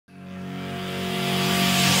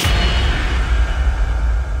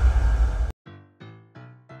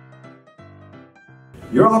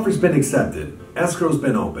Your offer's been accepted. Escrow's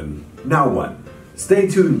been open. Now what? Stay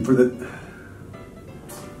tuned for the...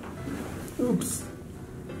 Oops.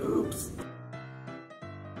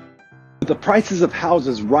 With the prices of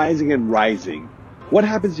houses rising and rising, what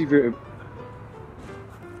happens if you're...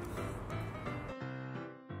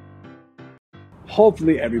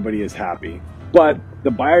 Hopefully everybody is happy, but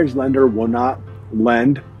the buyer's lender will not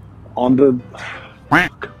lend on the...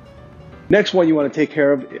 Next one you want to take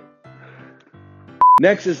care of.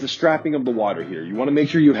 Next is the strapping of the water heater. You want to make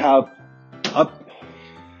sure you have up...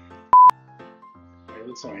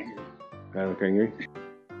 Angry.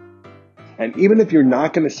 And even if you're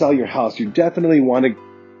not going to sell your house, you definitely want to...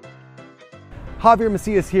 Javier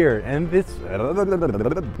Macias here, and this...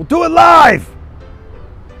 We'll do it live!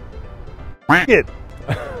 It.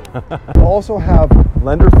 We'll also have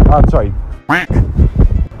lender... I'm sorry.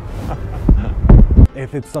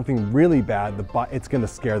 If it's something really bad, it's going to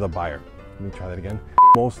scare the buyer. Let me try that again.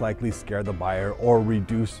 Most likely scare the buyer or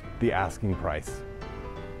reduce the asking price.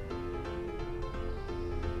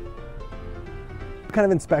 What kind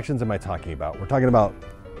of inspections am I talking about? We're talking about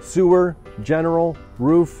sewer, general,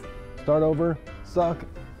 roof, start over, suck.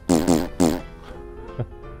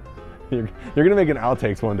 You're gonna make an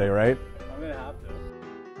outtakes one day, right? I'm gonna have to.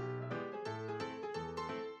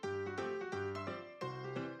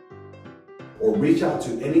 Or reach out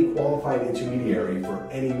to any qualified intermediary for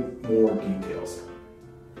any more details.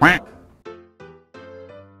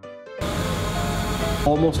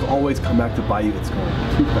 Almost always come back to buy you. It's going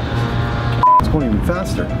too fast. It's going even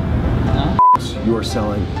faster. Huh? You are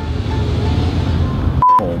selling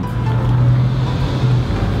home.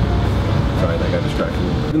 Sorry, that got distracted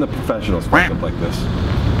me. Even the professionals fuck up like this.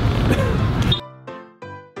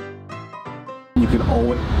 You can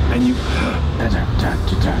always, and you,